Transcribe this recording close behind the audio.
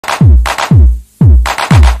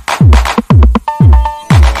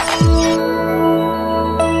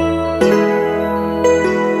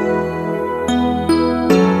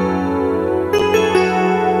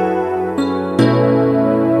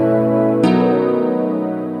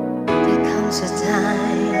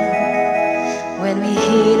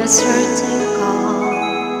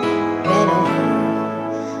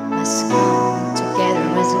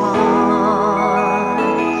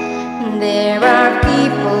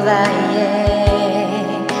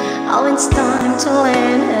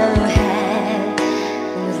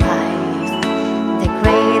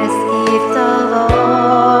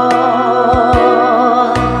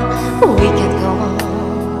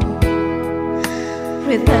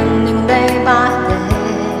pretending day by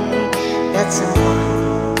day that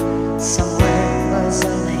someone somewhere must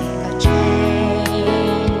make a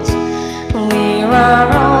change. We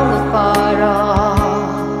are all a part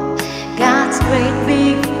of God's great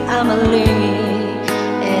big family,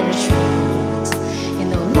 and the truth, you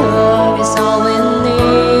know, love is all we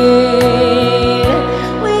need.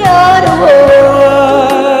 We are the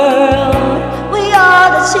world, we are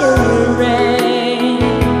the children,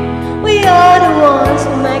 we are the ones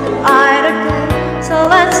who make a brighter day. So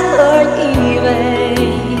let's start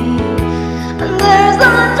giving, and there's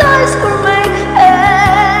no choice for making.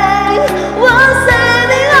 We're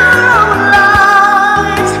saving our own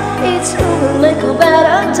lives. It's who will make a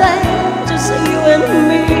better day, just you and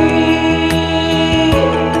me.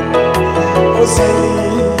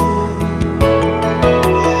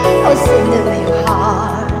 Oh, sing them in your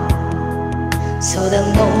heart, so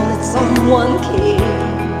they'll know that someone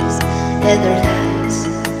cares, and their lives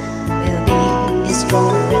will be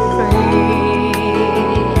strong and free.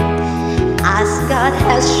 As God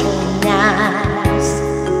has shown us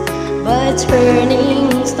by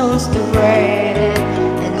turning stones to bread,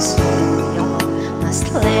 and so we all must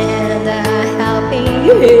lend a helping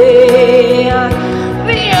hand.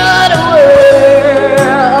 We are the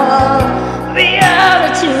world, we are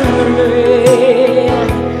the children,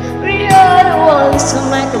 we are the ones who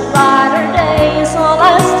make a brighter day. So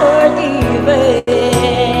let's start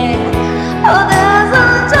giving. Oh, there's no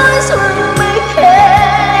choice we're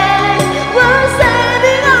making. We're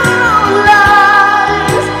saving our own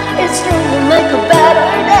lives. It's true, we make a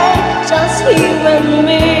better day, just you and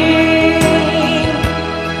me.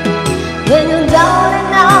 When you're down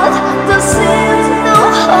and out, the seems no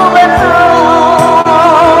hope at all.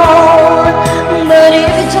 But if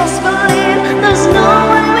you just believe, there's no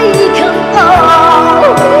way we can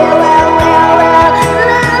fall. Well,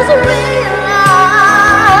 let's realize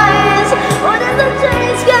what is the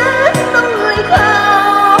change can only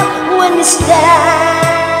come when we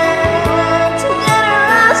stand together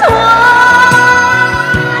as one.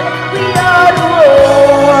 We are the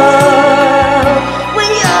world, we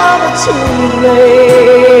are the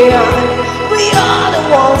children, we are the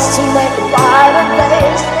ones to make a brighter day.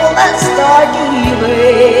 So let's start giving.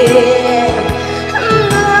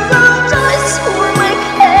 There's no choice we're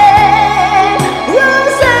making. We're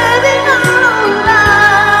saving our own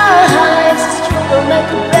lives. It's true, we'll make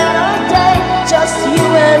a better day, just you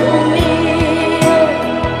and me.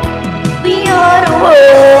 We are the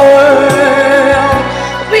world,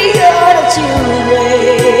 we are the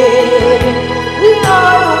children, we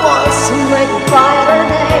are the ones who make a brighter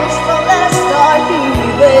day. So let's start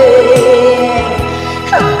giving.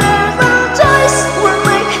 And there's no choice we're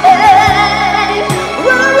making.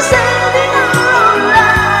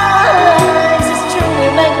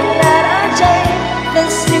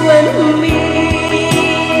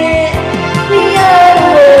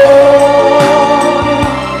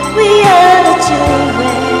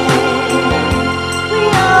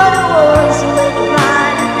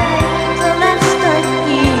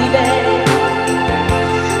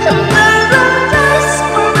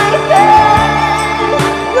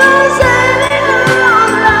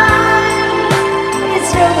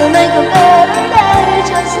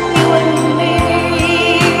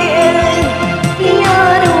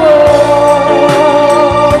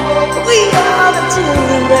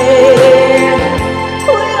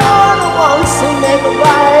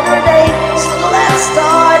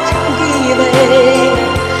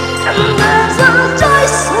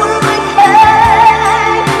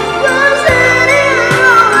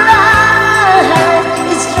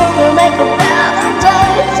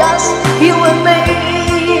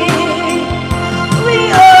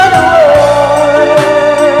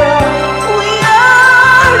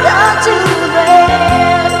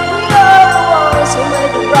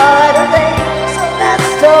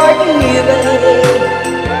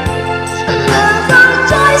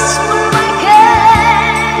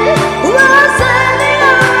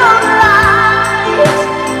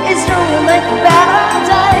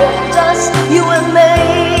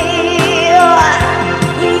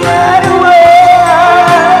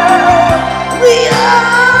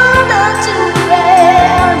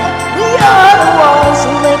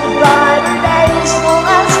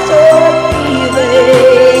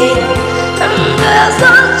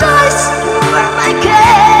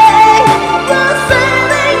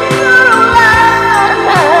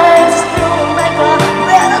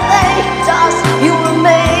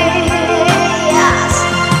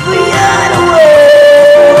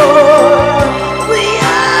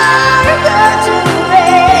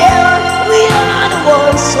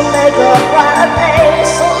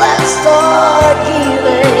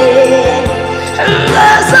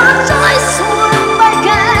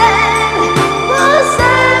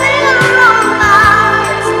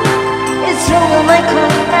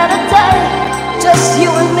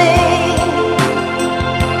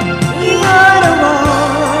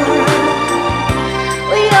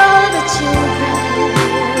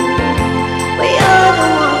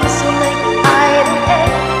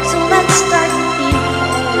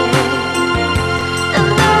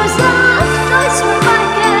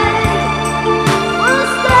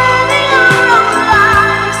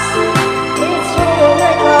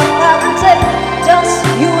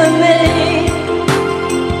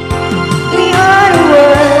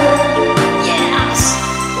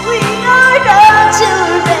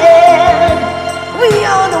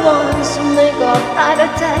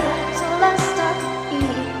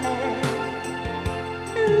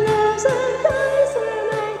 reason